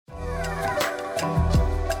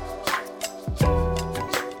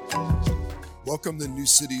Welcome to New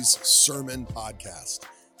City's Sermon Podcast.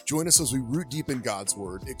 Join us as we root deep in God's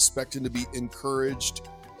Word, expecting to be encouraged,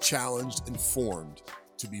 challenged, and formed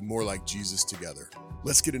to be more like Jesus together.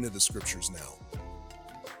 Let's get into the scriptures now.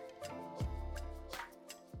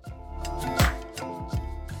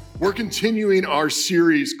 We're continuing our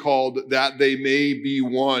series called That They May Be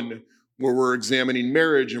One, where we're examining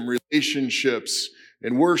marriage and relationships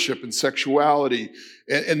and worship and sexuality.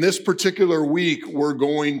 And this particular week, we're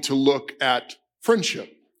going to look at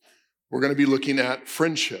friendship. We're going to be looking at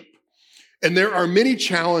friendship. And there are many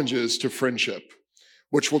challenges to friendship,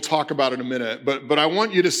 which we'll talk about in a minute. But I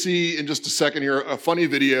want you to see in just a second here a funny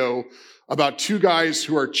video about two guys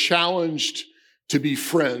who are challenged to be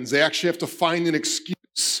friends. They actually have to find an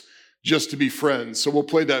excuse just to be friends. So we'll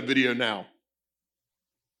play that video now.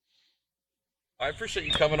 I appreciate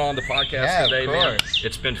you coming on the podcast today, man.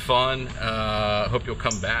 It's been fun. Hope you'll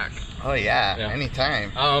come back. Oh yeah,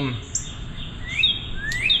 anytime.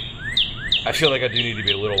 I feel like I do need to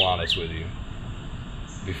be a little honest with you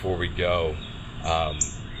before we go.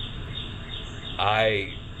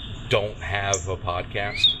 I don't have a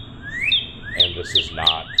podcast, and this is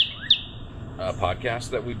not a podcast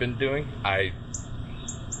that we've been doing. I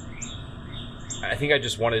think I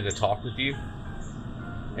just wanted to talk with you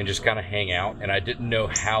and just kind of hang out, and I didn't know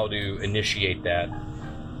how to initiate that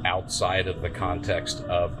outside of the context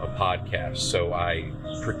of a podcast. So I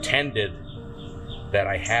pretended that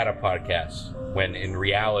I had a podcast when in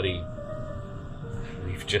reality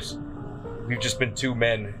we've just been two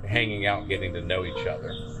men hanging out, getting to know each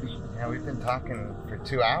other. Yeah, we've been talking for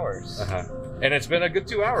 2 hours. And it's been a good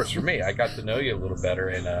 2 hours for me. I got to know you a little better,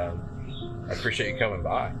 and I appreciate you coming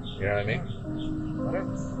by. You know what I mean? What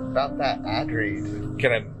about that ad read?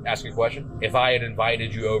 Can I ask you a question? If I had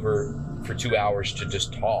invited you over for 2 hours to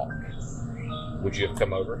just talk, would you have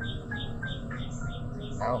come over?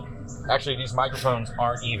 No. Actually, these microphones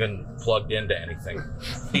aren't even plugged into anything.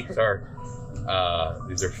 These are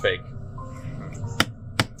fake.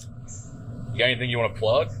 You got anything you want to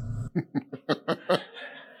plug?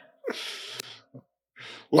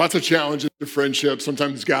 Lots of challenges to friendship.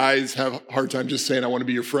 Sometimes guys have a hard time just saying, I want to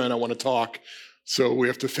be your friend, I want to talk. So we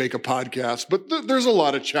have to fake a podcast. But there's a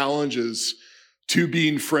lot of challenges to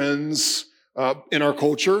being friends in our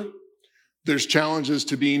culture. There's challenges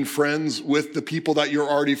to being friends with the people that you're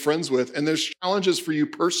already friends with. And there's challenges for you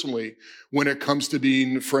personally when it comes to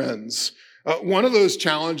being friends. One of those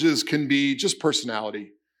challenges can be just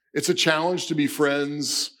personality. It's a challenge to be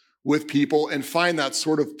friends with people and find that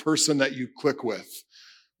sort of person that you click with.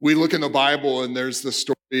 We look in the Bible and there's the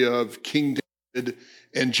story of King David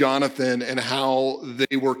and Jonathan and how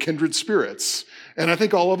they were kindred spirits. And I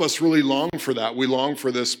think all of us really long for that. We long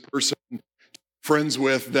for this person friends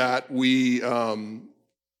with that we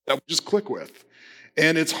just click with.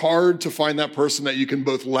 And it's hard to find that person that you can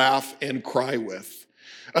both laugh and cry with.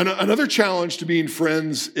 Another challenge to being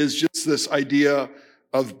friends is just this idea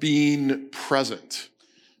of being present.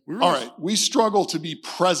 All right, we struggle to be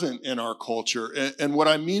present in our culture. And what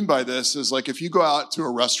I mean by this is, like, if you go out to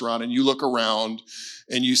a restaurant and you look around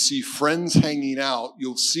and you see friends hanging out,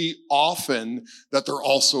 you'll see often that they're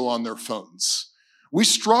also on their phones. We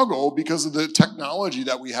struggle because of the technology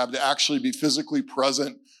that we have to actually be physically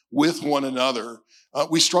present with one another.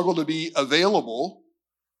 We struggle to be available,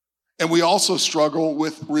 and we also struggle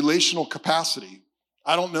with relational capacity.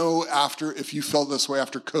 I don't know if you felt this way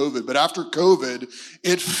after COVID, but after COVID,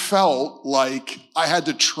 it felt like I had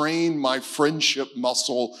to train my friendship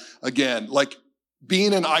muscle again. Like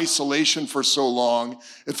being in isolation for so long,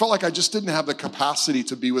 it felt like I just didn't have the capacity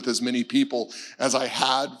to be with as many people as I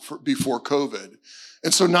had before COVID.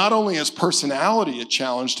 And so not only is personality a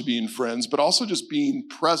challenge to being friends, but also just being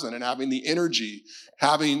present and having the energy,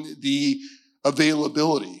 having the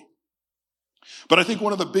availability. But I think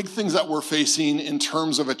one of the big things that we're facing in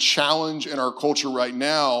terms of a challenge in our culture right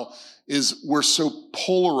now is we're so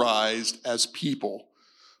polarized as people.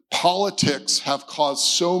 Politics have caused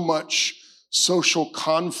so much social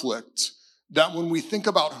conflict that when we think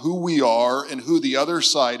about who we are and who the other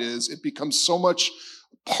side is, it becomes so much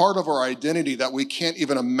part of our identity that we can't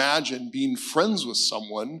even imagine being friends with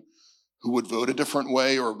someone who would vote a different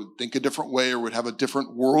way or would think a different way or would have a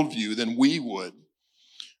different worldview than we would.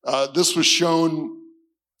 This was shown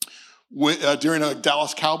during a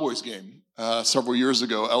Dallas Cowboys game several years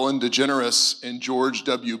ago. Ellen DeGeneres and George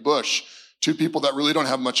W. Bush, two people that really don't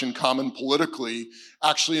have much in common politically,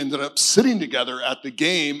 actually ended up sitting together at the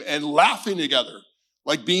game and laughing together,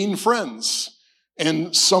 like being friends.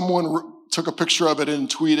 And someone took a picture of it and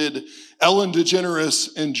tweeted, Ellen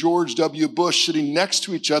DeGeneres and George W. Bush sitting next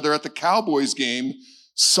to each other at the Cowboys game,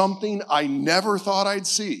 something I never thought I'd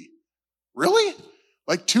see. Really?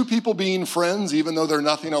 Like two people being friends even though they're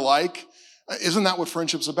nothing alike? Isn't that what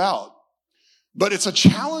friendship's about? But it's a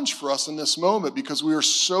challenge for us in this moment because we are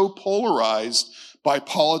so polarized by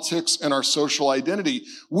politics and our social identity.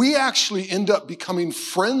 We actually end up becoming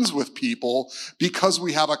friends with people because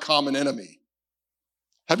we have a common enemy.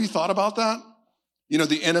 Have you thought about that? You know,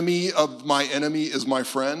 the enemy of my enemy is my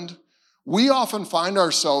friend. We often find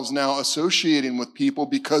ourselves now associating with people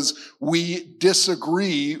because we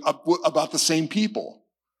disagree about the same people.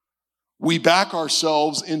 We back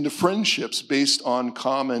ourselves into friendships based on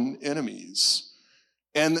common enemies.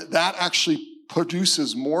 And that actually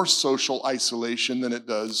produces more social isolation than it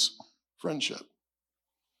does friendship.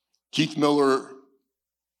 Patrick Miller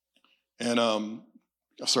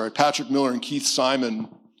and Keith Simon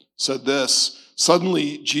said this: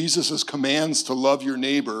 suddenly Jesus' commands to love your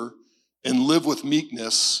neighbor and live with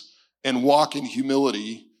meekness and walk in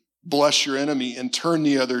humility, bless your enemy and turn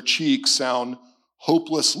the other cheek sound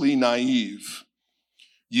hopelessly naive.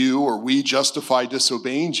 You or we justify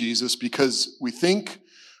disobeying Jesus because we think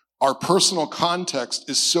our personal context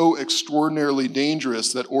is so extraordinarily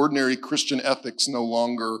dangerous that ordinary Christian ethics no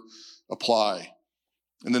longer apply.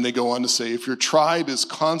 And then they go on to say, if your tribe is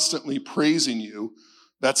constantly praising you,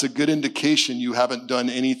 that's a good indication you haven't done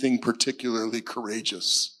anything particularly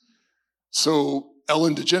courageous. So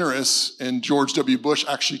Ellen DeGeneres and George W. Bush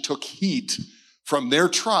actually took heat from their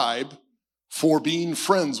tribe for being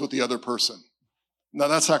friends with the other person. Now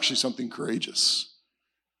that's actually something courageous.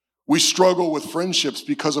 We struggle with friendships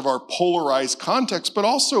because of our polarized context, but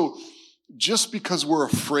also just because we're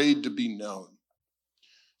afraid to be known.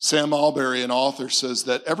 Sam Alberry, an author, says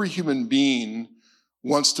that every human being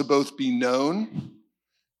wants to both be known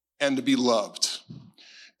and to be loved.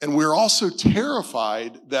 And we're also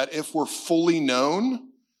terrified that if we're fully known,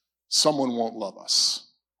 someone won't love us.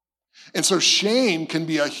 And so shame can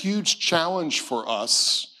be a huge challenge for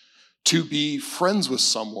us to be friends with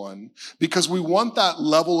someone because we want that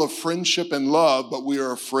level of friendship and love, but we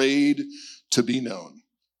are afraid to be known.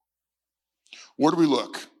 Where do we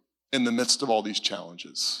look in the midst of all these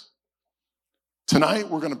challenges? Tonight,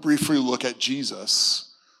 we're going to briefly look at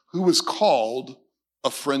Jesus, who was called a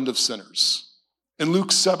friend of sinners. In Luke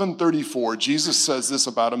 7:34, Jesus says this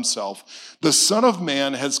about himself: the Son of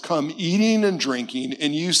Man has come eating and drinking,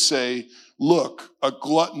 and you say, look, a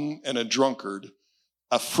glutton and a drunkard,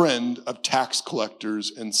 a friend of tax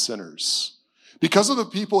collectors and sinners. Because of the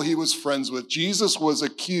people he was friends with, Jesus was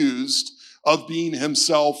accused of being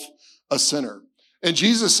himself a sinner. And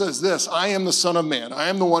Jesus says this: I am the Son of Man. I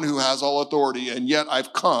am the one who has all authority, and yet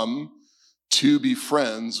I've come to be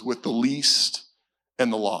friends with the least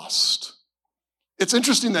and the lost. It's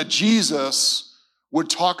interesting that Jesus would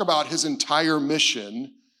talk about his entire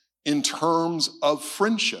mission in terms of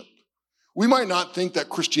friendship. We might not think that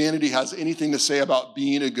Christianity has anything to say about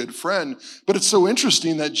being a good friend, but it's so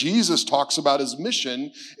interesting that Jesus talks about his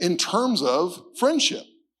mission in terms of friendship.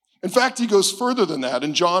 In fact, he goes further than that.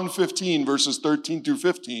 In John 15, verses 13 through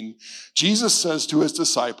 15, Jesus says to his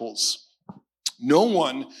disciples, no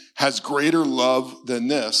one has greater love than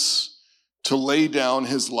this, to lay down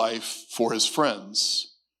his life for his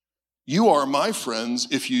friends. You are my friends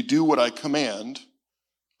if you do what I command.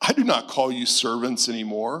 I do not call you servants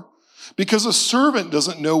anymore, because a servant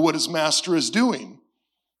doesn't know what his master is doing.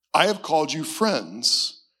 I have called you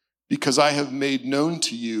friends because I have made known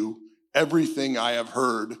to you everything I have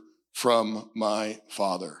heard from my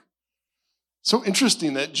Father. So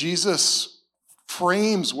interesting that Jesus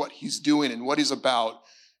frames what he's doing and what he's about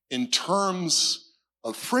in terms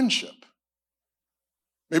of friendship.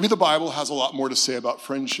 Maybe the Bible has a lot more to say about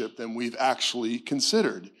friendship than we've actually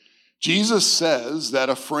considered. Jesus says that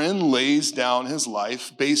a friend lays down his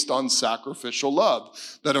life based on sacrificial love,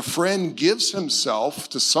 that a friend gives himself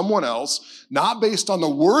to someone else, not based on the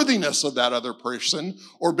worthiness of that other person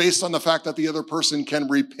or based on the fact that the other person can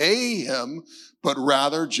repay him, but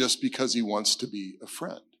rather just because he wants to be a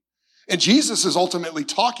friend. And Jesus is ultimately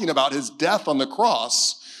talking about his death on the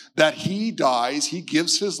cross, that he dies, he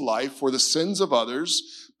gives his life for the sins of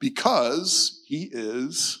others because he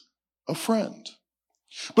is a friend.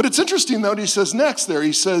 But it's interesting, though, what he says next there.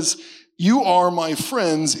 He says, you are my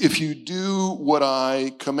friends if you do what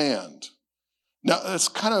I command. Now, that's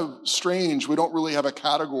kind of strange. We don't really have a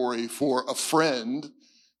category for a friend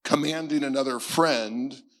commanding another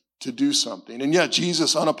friend to do something. And yet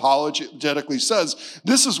Jesus unapologetically says,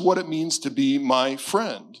 this is what it means to be my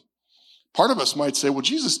friend. Part of us might say, well,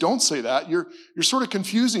 Jesus, don't say that. You're sort of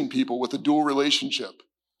confusing people with a dual relationship.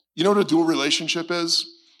 You know what a dual relationship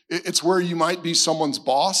is? It's where you might be someone's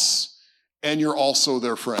boss and you're also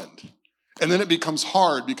their friend. And then it becomes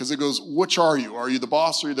hard because it goes, which are you? Are you the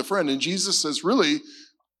boss or are you the friend? And Jesus says, really,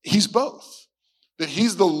 he's both. That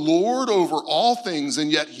he's the Lord over all things,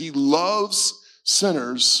 and yet he loves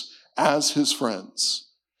sinners as his friends.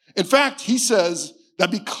 In fact, he says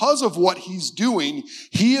that because of what he's doing,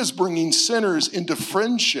 he is bringing sinners into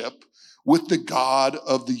friendship with the God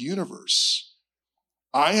of the universe.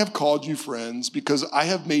 I have called you friends because I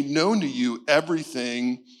have made known to you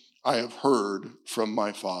everything I have heard from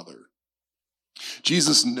my Father.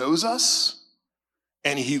 Jesus knows us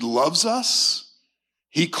and he loves us.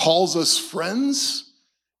 He calls us friends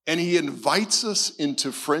and he invites us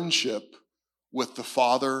into friendship with the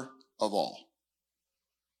Father of all.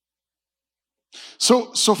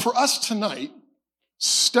 So for us tonight,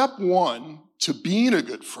 step one to being a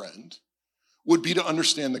good friend would be to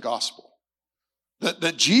understand the gospel.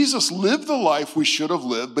 That Jesus lived the life we should have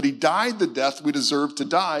lived, but he died the death we deserve to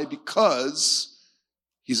die because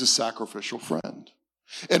he's a sacrificial friend.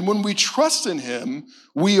 And when we trust in him,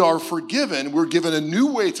 we are forgiven. We're given a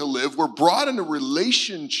new way to live. We're brought into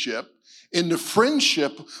relationship, into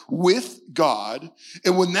friendship with God.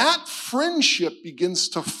 And when that friendship begins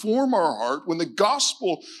to form our heart, when the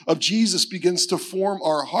gospel of Jesus begins to form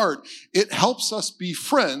our heart, it helps us be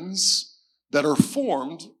friends that are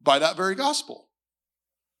formed by that very gospel.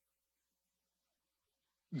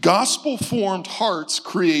 Gospel-formed hearts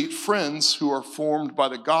create friends who are formed by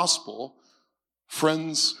the gospel,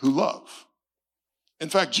 friends who love. In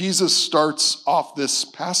fact, Jesus starts off this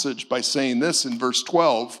passage by saying this in verse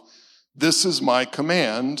 12, "This is my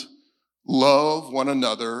command, love one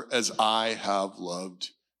another as I have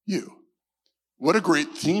loved you." What a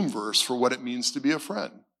great theme verse for what it means to be a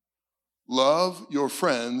friend. Love your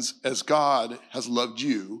friends as God has loved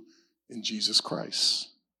you in Jesus Christ.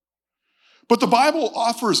 But the Bible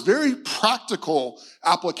offers very practical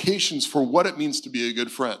applications for what it means to be a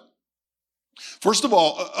good friend. First of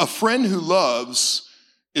all, a friend who loves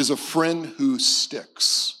is a friend who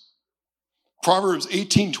sticks. Proverbs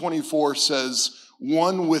 18:24 says,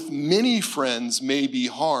 "One with many friends may be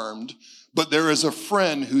harmed, but there is a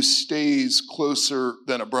friend who stays closer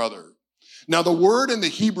than a brother." Now, the word in the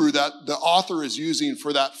Hebrew that the author is using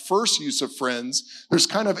for that first use of friends, there's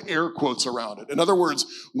kind of air quotes around it. In other words,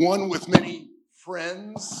 one with many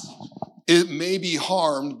friends, it may be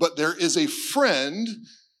harmed, but there is a friend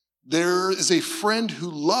who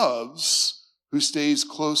loves, who stays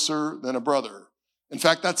closer than a brother. In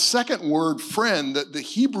fact, that second word, friend, the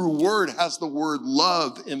Hebrew word has the word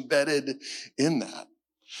love embedded in that.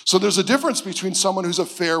 So there's a difference between someone who's a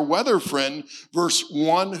fair weather friend versus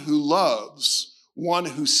one who loves, one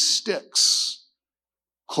who sticks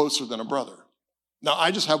closer than a brother. Now, I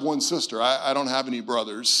just have one sister. I don't have any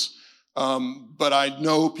brothers, but I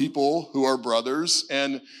know people who are brothers.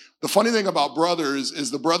 And the funny thing about brothers is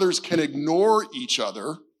the brothers can ignore each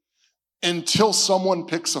other until someone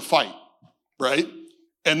picks a fight, right?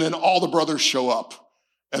 And then all the brothers show up.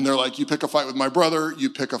 And they're like, you pick a fight with my brother, you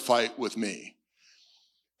pick a fight with me.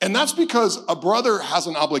 And that's because a brother has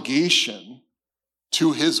an obligation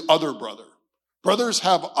to his other brother. Brothers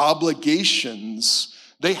have obligations.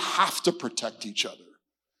 They have to protect each other.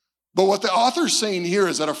 But what the author's saying here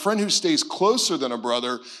is that a friend who stays closer than a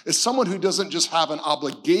brother is someone who doesn't just have an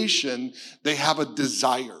obligation, they have a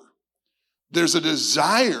desire. There's a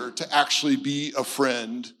desire to actually be a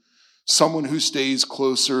friend, someone who stays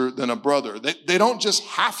closer than a brother. They don't just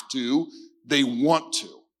have to, they want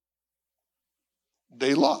to.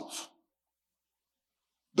 They love.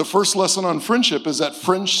 The first lesson on friendship is that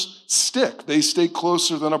friends stick. They stay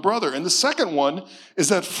closer than a brother. And the second one is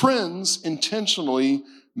that friends intentionally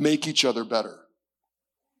make each other better.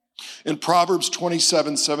 In Proverbs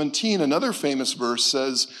 27:17, another famous verse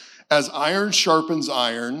says, "As iron sharpens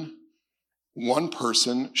iron, one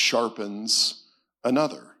person sharpens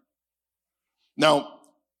another." Now,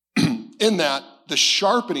 in that, the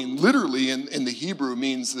sharpening, literally in the Hebrew,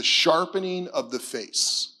 means the sharpening of the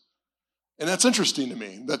face. And that's interesting to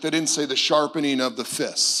me, that they didn't say the sharpening of the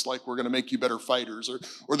fists, like we're going to make you better fighters,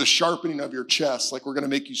 or the sharpening of your chest, like we're going to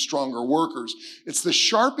make you stronger workers. It's the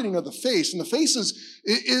sharpening of the face. And the face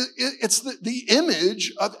it's the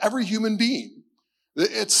image of every human being.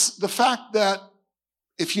 It's the fact that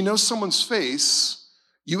if you know someone's face,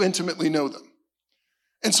 you intimately know them.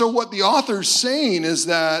 And so what the author's saying is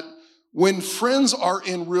that when friends are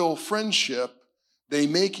in real friendship, they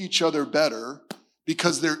make each other better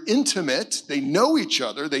because they're intimate, they know each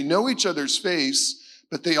other's face,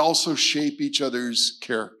 but they also shape each other's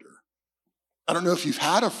character. I don't know if you've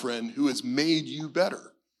had a friend who has made you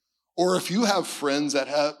better, or if you have friends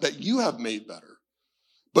that you have made better.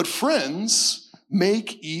 But friends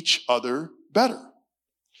make each other better.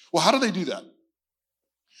 Well, how do they do that?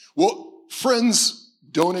 Well, friends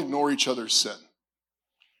don't ignore each other's sin.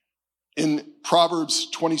 In Proverbs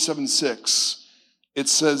 27:6, it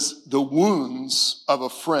says, the wounds of a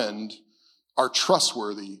friend are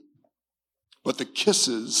trustworthy, but the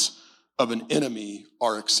kisses of an enemy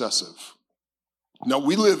are excessive. Now,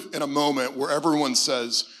 we live in a moment where everyone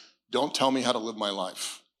says, don't tell me how to live my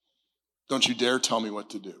life. Don't you dare tell me what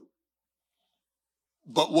to do.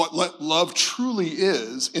 But what love truly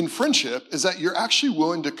is in friendship is that you're actually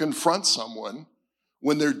willing to confront someone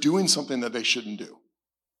when they're doing something that they shouldn't do.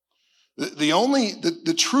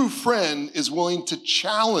 The true friend is willing to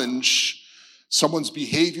challenge someone's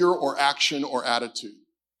behavior or action or attitude.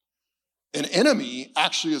 An enemy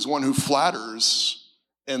actually is one who flatters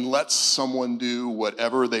and lets someone do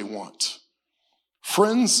whatever they want.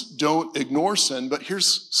 Friends don't ignore sin, but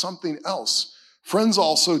here's something else. Friends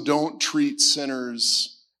also don't treat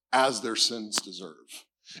sinners as their sins deserve.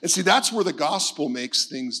 And see, that's where the gospel makes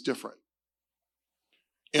things different.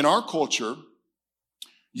 In our culture,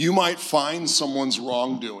 you might find someone's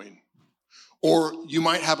wrongdoing, or you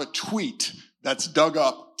might have a tweet that's dug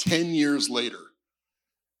up 10 years later.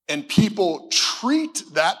 And people treat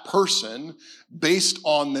that person based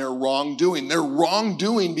on their wrongdoing. Their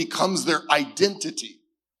wrongdoing becomes their identity.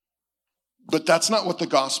 But that's not what the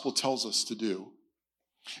gospel tells us to do.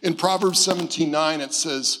 In Proverbs 17:9, it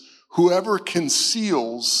says, whoever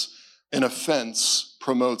conceals an offense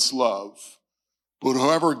promotes love, but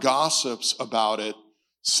whoever gossips about it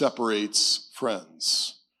separates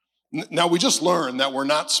friends. Now, we just learned that we're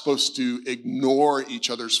not supposed to ignore each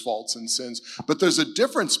other's faults and sins, but there's a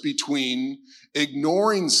difference between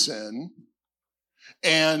ignoring sin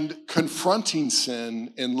and confronting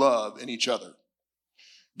sin in love in each other.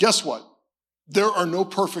 Guess what? There are no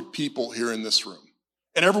perfect people here in this room.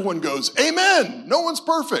 And everyone goes, amen, no one's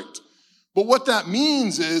perfect. But what that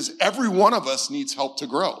means is every one of us needs help to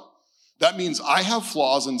grow. That means I have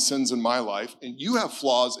flaws and sins in my life, and you have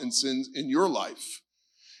flaws and sins in your life.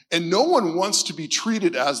 And no one wants to be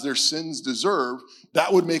treated as their sins deserve.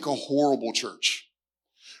 That would make a horrible church.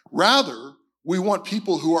 Rather, we want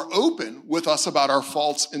people who are open with us about our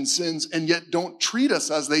faults and sins and yet don't treat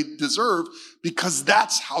us as they deserve, because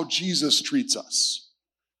that's how Jesus treats us.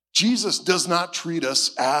 Jesus does not treat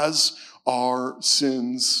us as our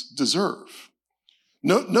sins deserve.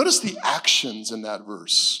 Notice the actions in that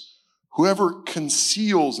verse. Whoever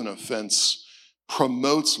conceals an offense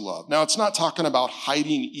promotes love. Now, it's not talking about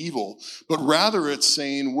hiding evil, but rather it's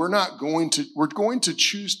saying we're going to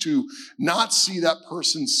choose to not see that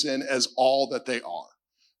person's sin as all that they are.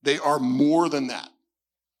 They are more than that.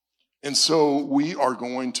 And so we are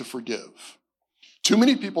going to forgive. Too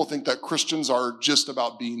many people think that Christians are just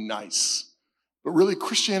about being nice, but really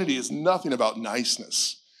Christianity is nothing about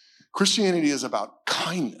niceness. Christianity is about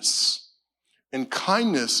kindness. And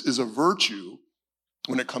kindness is a virtue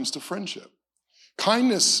when it comes to friendship.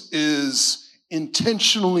 Kindness is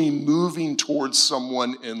intentionally moving towards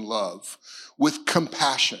someone in love with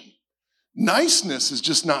compassion. Niceness is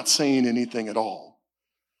just not saying anything at all.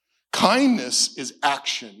 Kindness is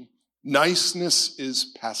action. Niceness is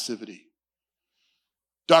passivity.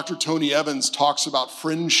 Dr. Tony Evans talks about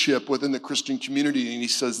friendship within the Christian community, and he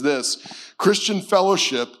says this: Christian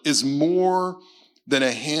fellowship is more than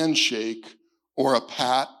a handshake or a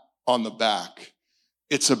pat on the back.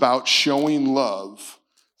 It's about showing love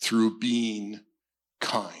through being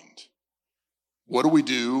kind. What do we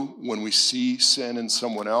do when we see sin in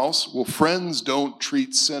someone else? Well, friends don't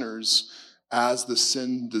treat sinners as the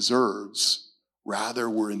sin deserves. Rather,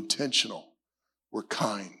 we're intentional. We're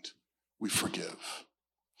kind. We forgive.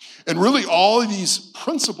 And really, all of these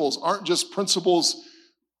principles aren't just principles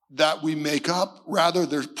that we make up. Rather,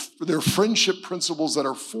 they're friendship principles that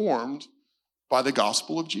are formed by the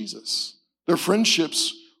gospel of Jesus. They're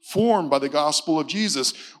friendships formed by the gospel of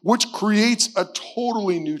Jesus, which creates a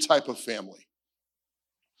totally new type of family.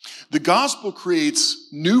 The gospel creates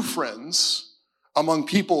new friends among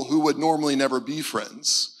people who would normally never be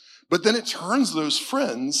friends, but then it turns those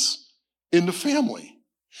friends into family.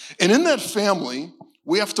 And in that family,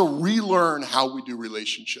 we have to relearn how we do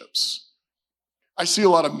relationships. I see a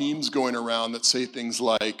lot of memes going around that say things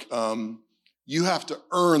like, you have to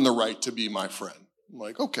earn the right to be my friend. I'm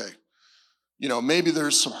like, okay. Maybe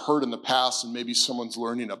there's some hurt in the past and maybe someone's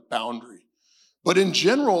learning a boundary. But in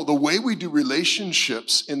general, the way we do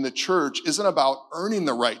relationships in the church isn't about earning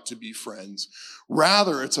the right to be friends.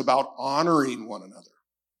 Rather, it's about honoring one another.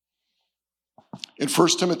 In 1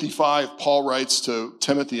 Timothy 5, Paul writes to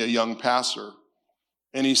Timothy, a young pastor,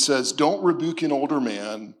 and he says, don't rebuke an older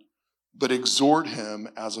man, but exhort him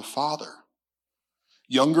as a father.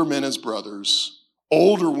 Younger men as brothers,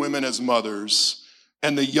 older women as mothers,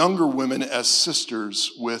 and the younger women as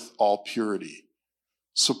sisters with all purity.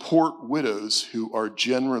 Support widows who are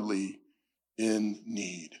generally in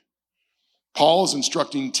need. Paul is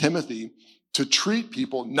instructing Timothy to treat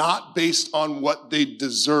people not based on what they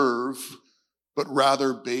deserve, but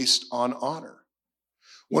rather based on honor.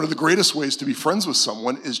 One of the greatest ways to be friends with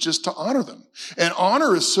someone is just to honor them. And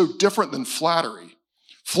honor is so different than flattery.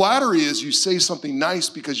 Flattery is you say something nice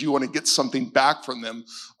because you want to get something back from them.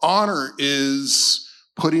 Honor is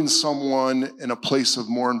putting someone in a place of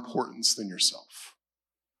more importance than yourself.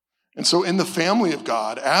 And so in the family of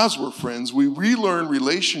God, as we're friends, we relearn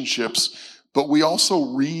relationships, but we also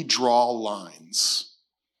redraw lines.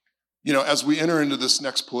 You know, as we enter into this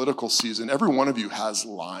next political season, every one of you has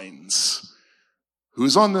lines.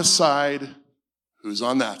 Who's on this side? Who's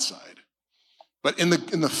on that side? But in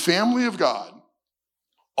the family of God,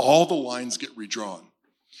 all the lines get redrawn.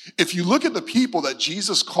 If you look at the people that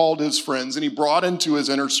Jesus called his friends and he brought into his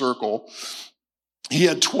inner circle, he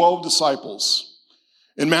had 12 disciples.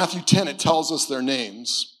 In Matthew 10, it tells us their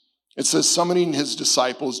names. It says, summoning his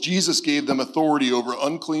disciples, Jesus gave them authority over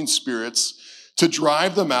unclean spirits to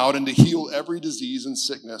drive them out and to heal every disease and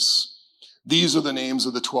sickness. These are the names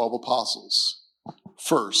of the 12 apostles.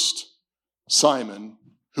 First, Simon,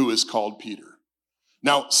 who is called Peter.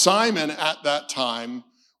 Now, Simon at that time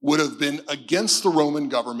would have been against the Roman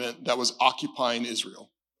government that was occupying Israel.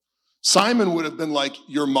 Simon would have been like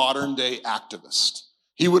your modern day activist.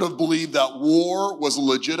 He would have believed that war was a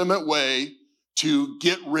legitimate way to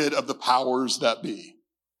get rid of the powers that be.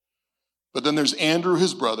 But then there's Andrew,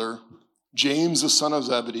 his brother, James, the son of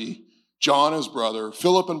Zebedee, John, his brother,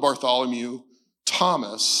 Philip and Bartholomew,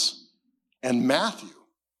 Thomas, and Matthew.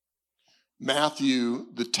 Matthew,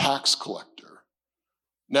 the tax collector.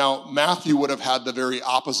 Now, Matthew would have had the very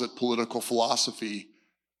opposite political philosophy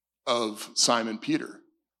of Simon Peter.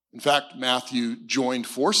 In fact, Matthew joined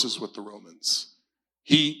forces with the Romans.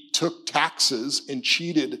 He took taxes and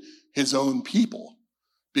cheated his own people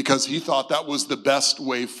because he thought that was the best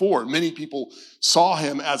way forward. Many people saw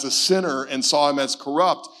him as a sinner and saw him as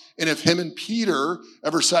corrupt. And if him and Peter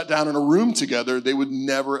ever sat down in a room together, they would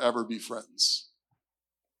never, ever be friends.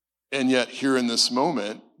 And yet here in this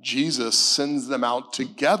moment, Jesus sends them out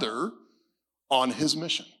together on his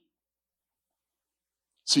mission.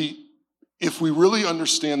 See, if we really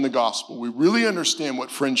understand the gospel, we really understand what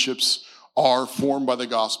friendships are formed by the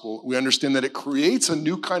gospel, we understand that it creates a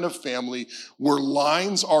new kind of family where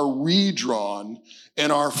lines are redrawn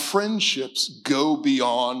and our friendships go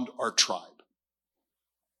beyond our tribe.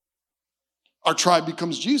 Our tribe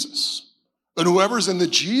becomes Jesus. And whoever's in the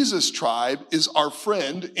Jesus tribe is our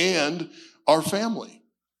friend and our family.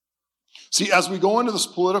 See, as we go into this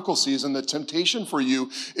political season, the temptation for you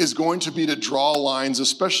is going to be to draw lines,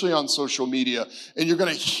 especially on social media. And you're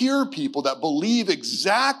going to hear people that believe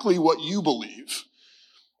exactly what you believe.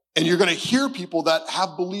 And you're going to hear people that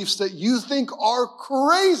have beliefs that you think are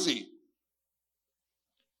crazy.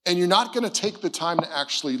 And you're not going to take the time to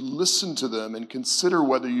actually listen to them and consider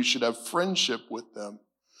whether you should have friendship with them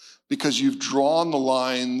because you've drawn the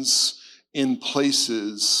lines in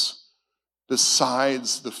places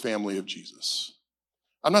besides the family of Jesus.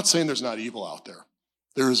 I'm not saying there's not evil out there.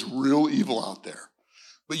 There is real evil out there.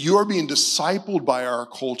 But you are being discipled by our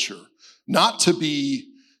culture, not to be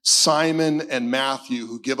Simon and Matthew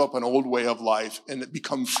who give up an old way of life and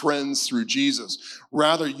become friends through Jesus.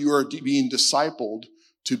 Rather, you are being discipled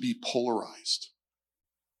to be polarized.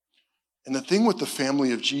 And the thing with the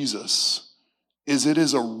family of Jesus is it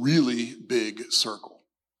is a really big circle.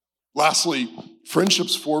 Lastly,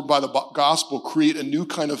 friendships formed by the gospel create a new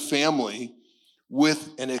kind of family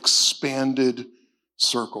with an expanded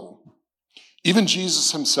circle. Even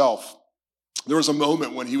Jesus himself, there was a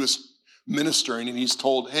moment when he was ministering and he's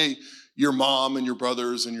told, hey, your mom and your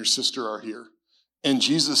brothers and your sister are here. And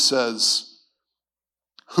Jesus says,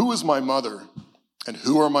 who is my mother and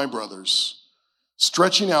who are my brothers?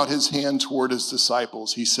 Stretching out his hand toward his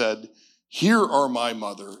disciples, he said, here are my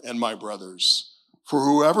mother and my brothers. For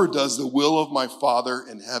whoever does the will of my Father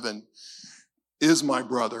in heaven is my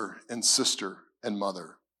brother and sister and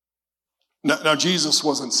mother. Now, Jesus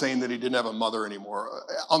wasn't saying that he didn't have a mother anymore.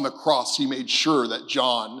 On the cross, he made sure that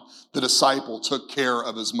John, the disciple, took care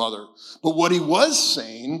of his mother. But what he was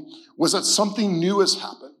saying was that something new has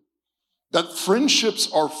happened. That friendships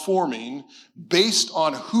are forming based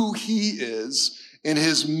on who he is and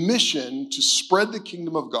his mission to spread the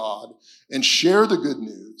kingdom of God and share the good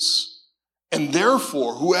news. And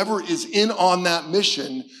therefore, whoever is in on that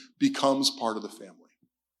mission becomes part of the family.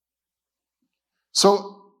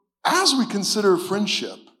 So as we consider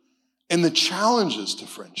friendship and the challenges to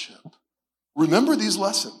friendship, remember these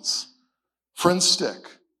lessons. Friends stick.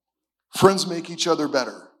 Friends make each other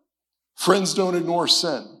better. Friends don't ignore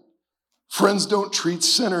sin. Friends don't treat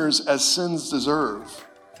sinners as sins deserve.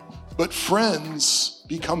 But friends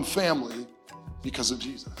become family because of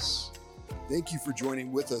Jesus. Thank you for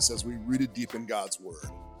joining with us as we rooted deep in God's Word.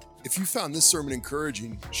 If you found this sermon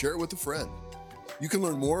encouraging, share it with a friend. You can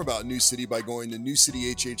learn more about New City by going to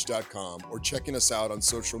newcityhh.com or checking us out on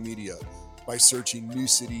social media by searching New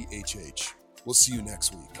City HH. We'll see you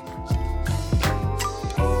next week.